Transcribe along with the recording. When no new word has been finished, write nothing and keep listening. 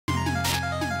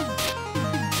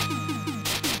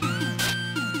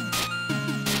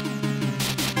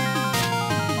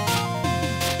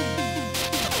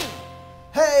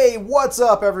What's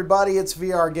up, everybody? It's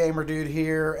vrgamerdude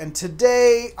here, and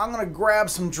today I'm going to grab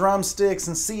some drumsticks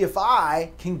and see if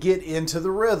I can get into the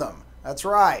rhythm. That's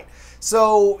right.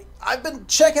 So I've been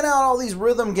checking out all these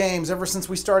rhythm games ever since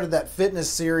we started that fitness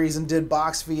series and did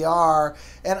Box VR,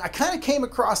 and I kind of came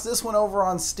across this one over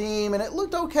on Steam and it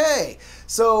looked okay.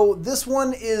 So this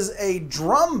one is a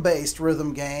drum-based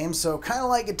rhythm game, so kind of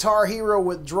like Guitar Hero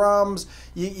with drums.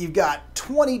 You've got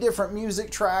 20 different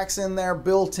music tracks in there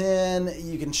built in.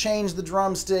 You can change the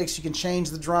drumsticks, you can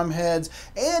change the drum heads,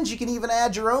 and you can even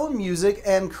add your own music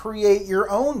and create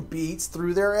your own beats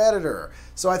through their editor.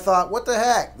 So I thought, what the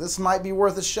heck, this might be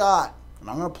worth a shot. And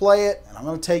I'm going to play it, and I'm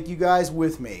going to take you guys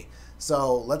with me.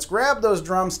 So let's grab those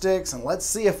drumsticks and let's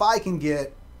see if I can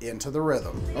get into the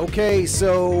rhythm. Okay,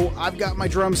 so I've got my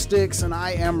drumsticks and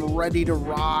I am ready to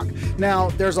rock.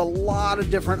 Now, there's a lot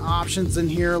of different options in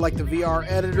here, like the VR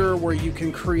editor where you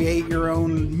can create your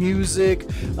own music.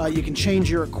 You can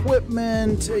change your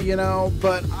equipment, you know,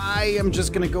 but I am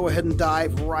just going to go ahead and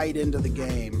dive right into the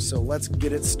game. So let's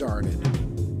get it started.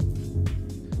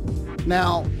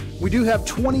 Now, we do have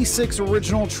 26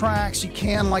 original tracks. You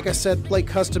can, like I said, play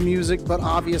custom music, but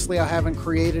obviously I haven't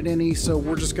created any, so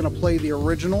we're just going to play the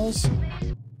originals.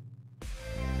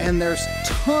 And there's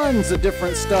tons of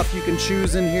different stuff you can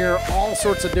choose in here, all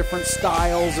sorts of different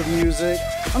styles of music.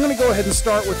 I'm going to go ahead and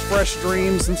start with Fresh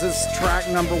Dreams since it's track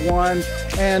number 1.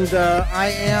 And I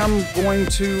am going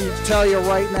to tell you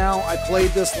right now, I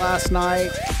played this last night.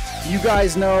 You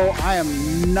guys know I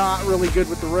am not really good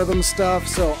with the rhythm stuff,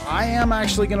 so I am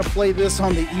actually going to play this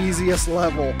on the easiest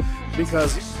level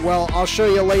because, well, I'll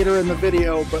show you later in the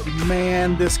video, but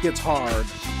man, this gets hard.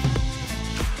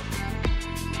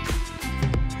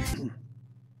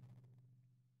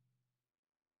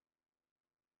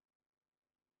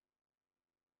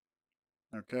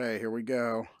 Okay, here we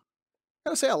go. I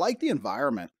gotta say, I like the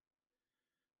environment.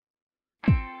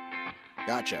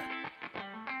 Gotcha.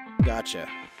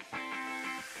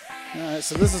 Alright,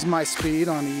 so this is my speed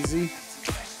on easy.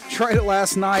 Tried it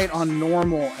last night on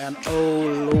normal, and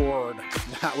oh lord,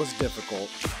 that was difficult.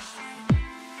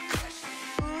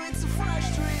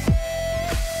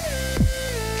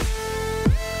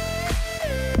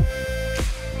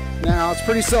 Now, it's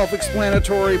pretty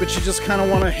self-explanatory, but you just kind of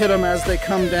want to hit them as they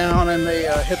come down and they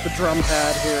hit the drum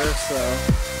pad here, so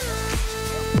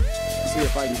let's see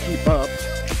if I can keep up.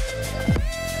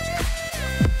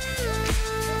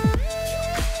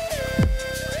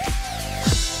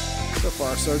 So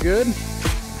far, so good.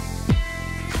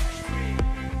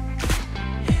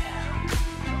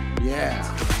 Yeah.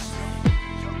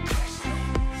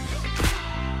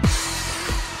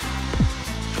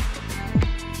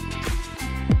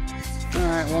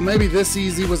 Alright, well maybe this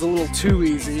easy was a little too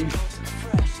easy.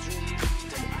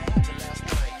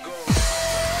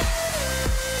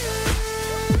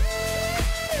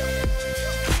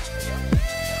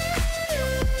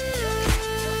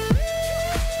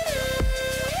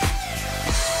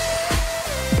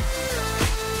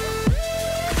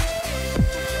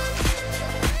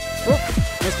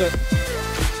 Missed it.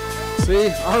 See,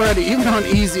 already, even on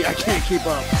easy, I can't keep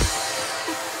up.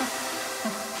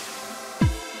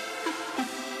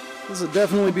 This would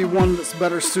definitely be one that's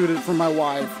better suited for my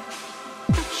wife.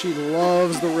 She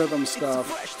loves the rhythm stuff.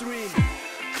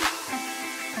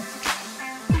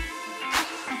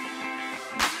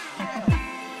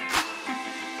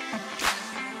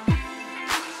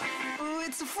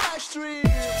 It's a fresh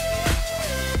dream.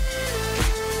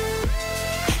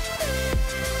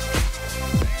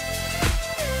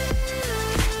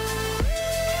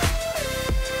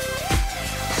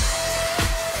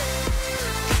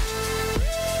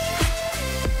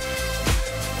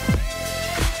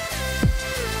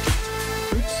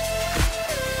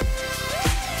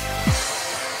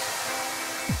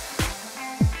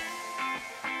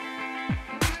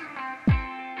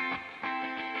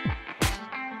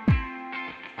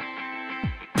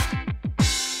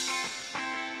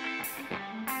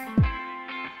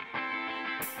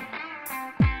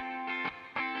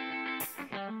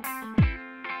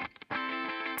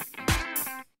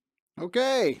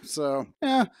 Okay, so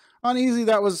yeah, on easy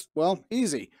that was, well,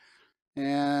 easy.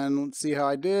 And let's see how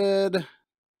I did.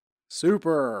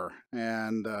 Super,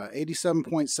 and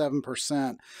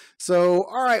 87.7%. So,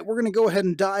 all right, we're going to go ahead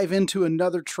and dive into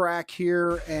another track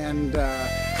here and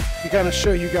kind of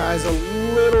show you guys a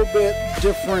little bit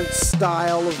different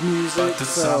style of music. The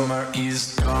so, summer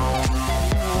is gone.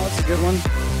 Oh, that's a good one.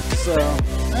 So,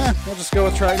 we'll just go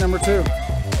with track number 2.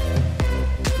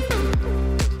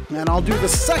 And I'll do the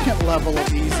second level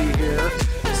of easy here.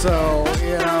 So,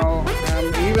 you know,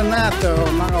 even that though,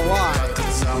 I'm not gonna lie,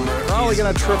 probably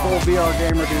gonna triple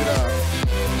vrgamerdude up.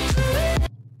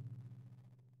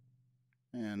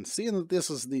 And seeing that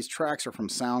these tracks are from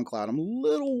SoundCloud, I'm a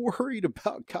little worried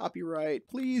about copyright.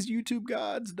 Please, YouTube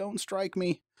gods, don't strike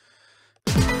me.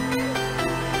 But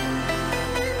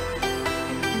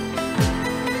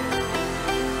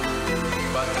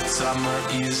the summer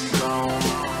is gone.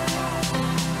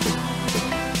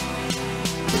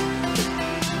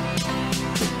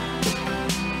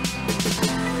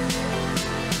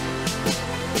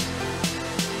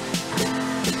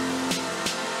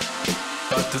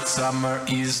 But the summer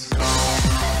is gone.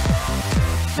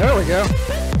 There we go.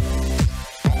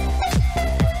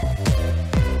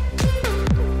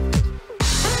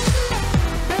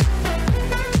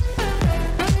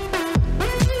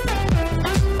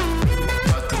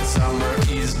 But the summer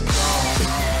is gone.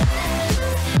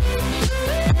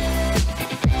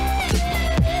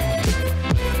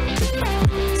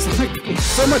 It's like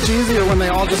so much easier when they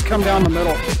all just come down the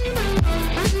middle.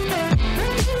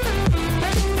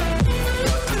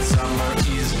 But the summer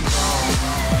is gone.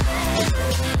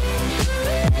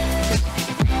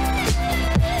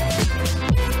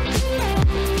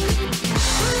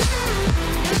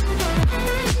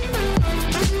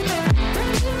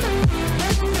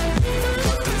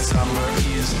 But the summer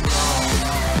is gone.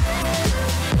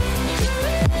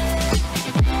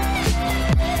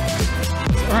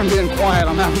 Sorry, I'm being quiet.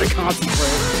 I'm having to concentrate.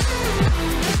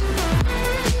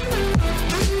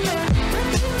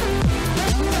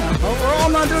 Yeah, overall,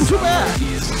 I'm not doing too bad.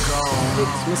 Is gone.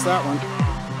 Oops, missed that one.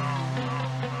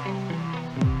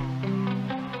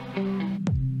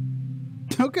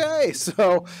 Okay,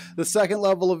 so the second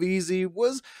level of easy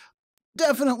was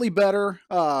definitely better,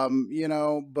 you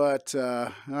know, but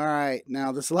all right,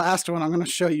 now this last one I'm going to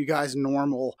show you guys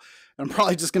normal. I'm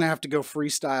probably just going to have to go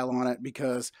freestyle on it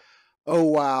because, oh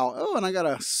wow, oh, and I got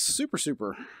a super,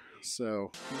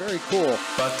 so very cool.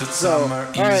 But the So, summer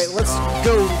all right, is let's gone.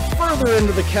 go further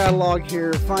into the catalog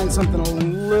here, find something a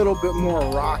little bit more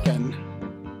rockin'.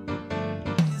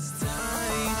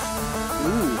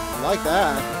 Ooh, I like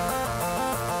that.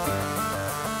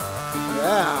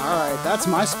 Yeah, all right, that's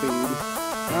my speed.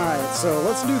 All right, so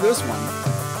let's do this one.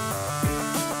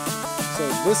 So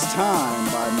this time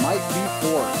by Might Be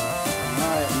Fort. All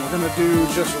right, and we're gonna do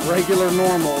just regular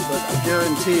normal, but I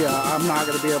guarantee you I'm not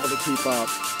gonna be able to keep up.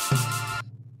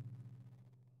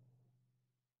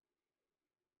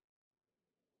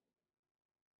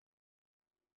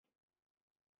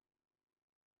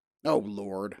 Oh,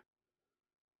 Lord.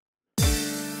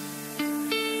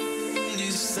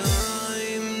 This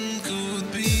time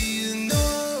could be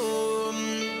no.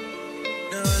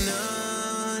 Na, na,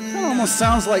 That almost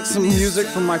sounds like some music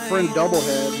from my friend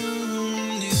Doublehead.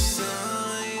 this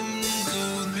time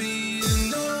could be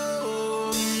no.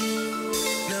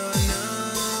 Na, na,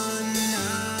 na,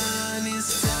 this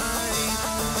time.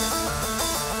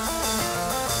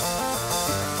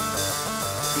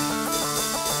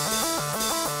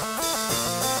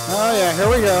 Oh yeah, here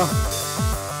we go.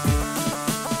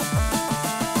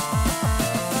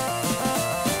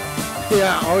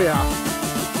 Yeah, oh yeah.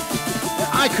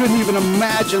 I couldn't even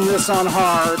imagine this on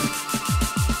hard.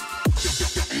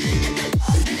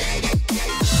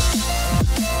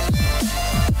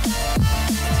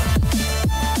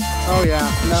 Oh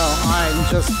yeah, no, I'm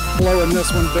just blowing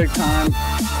this one big time.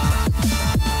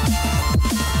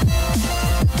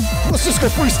 Let's just go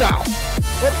freestyle.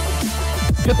 Yep.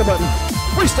 Hit the button.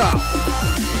 Freestyle.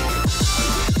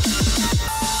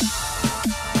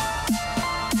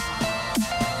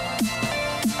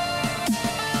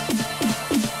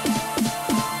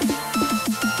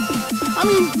 I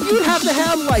mean, you'd have to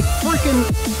have like freaking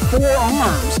 4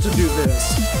 arms to do this.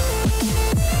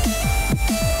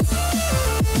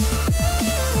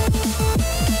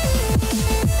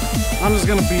 I'm just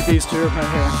gonna beat these two right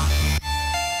here.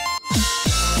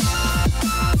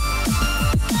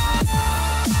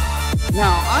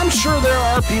 Now, I'm sure there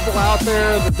are people out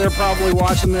there that they're probably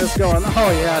watching this going,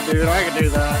 oh yeah, dude, I can do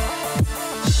that.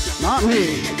 Not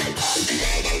me.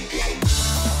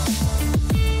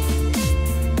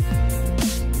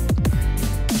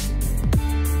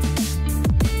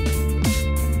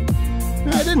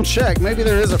 I didn't check. Maybe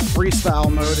there is a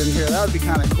freestyle mode in here. That would be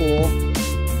kind of cool.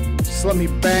 Just let me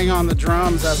bang on the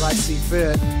drums as I see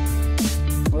fit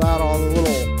without all the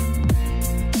little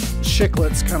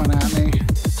chiclets coming at me.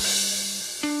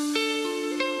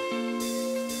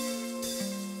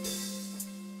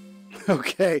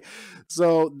 Okay,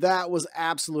 so that was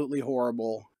absolutely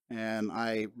horrible, and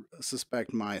I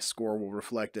suspect my score will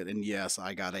reflect it, and yes,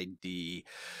 I got a D.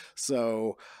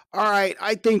 So, all right,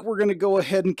 I think we're going to go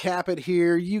ahead and cap it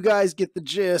here. You guys get the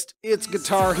gist. It's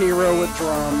Guitar Hero with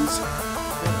drums.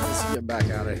 Let's get back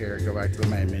out of here, go back to the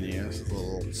main menu. It's a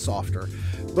little softer.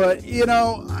 But, you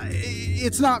know,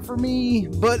 it's not for me,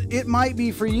 but it might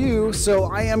be for you. So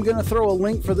I am going to throw a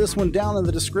link for this one down in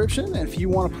the description. And if you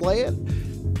want to play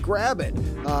it, grab it.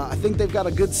 I think they've got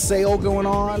a good sale going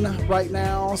on right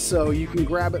now, so you can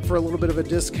grab it for a little bit of a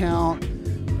discount.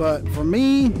 But for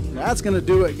me, that's going to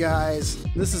do it, guys.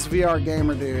 This is VR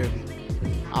Gamer Dude.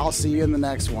 I'll see you in the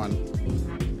next one.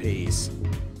 Peace.